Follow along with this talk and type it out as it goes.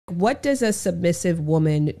What does a submissive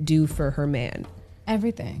woman do for her man?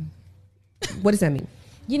 Everything. What does that mean?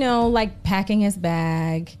 You know, like packing his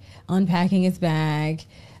bag, unpacking his bag,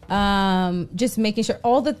 just making sure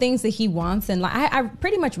all the things that he wants. And like, I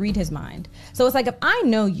pretty much read his mind. So it's like, if I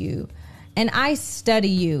know you and I study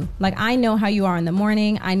you, like I know how you are in the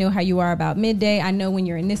morning, I know how you are about midday, I know when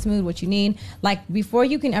you're in this mood, what you need. Like before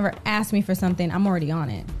you can ever ask me for something, I'm already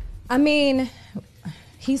on it. I mean,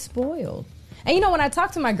 he's spoiled. And you know, when I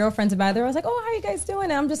talk to my girlfriends about it, I was like, oh, how you guys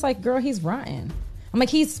doing? And I'm just like, girl, he's rotten. I'm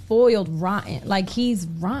like, he's spoiled rotten. Like, he's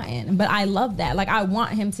rotten. But I love that. Like, I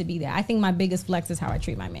want him to be there. I think my biggest flex is how I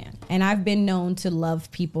treat my man. And I've been known to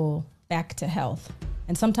love people back to health.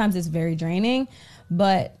 And sometimes it's very draining.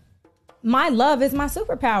 But my love is my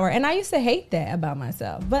superpower. And I used to hate that about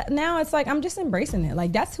myself. But now it's like, I'm just embracing it.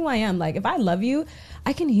 Like, that's who I am. Like, if I love you,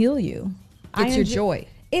 I can heal you. It's your joy.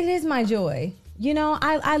 It is my joy. You know,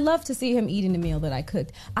 I love to see him eating the meal that I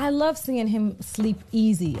cooked. I love seeing him sleep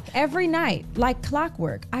easy. Every night, like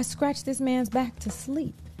clockwork, I scratch this man's back to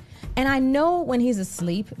sleep. And I know when he's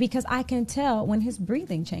asleep because I can tell when his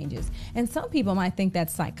breathing changes. And some people might think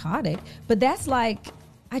that's psychotic, but that's like,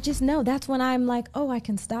 I just know that's when I'm like, oh, I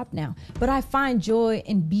can stop now. But I find joy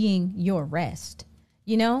in being your rest,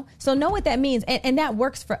 you know? So know what that means. And that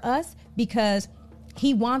works for us because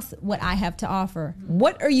he wants what I have to offer.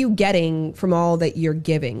 What are you getting from all that you're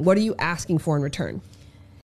giving? What are you asking for in return?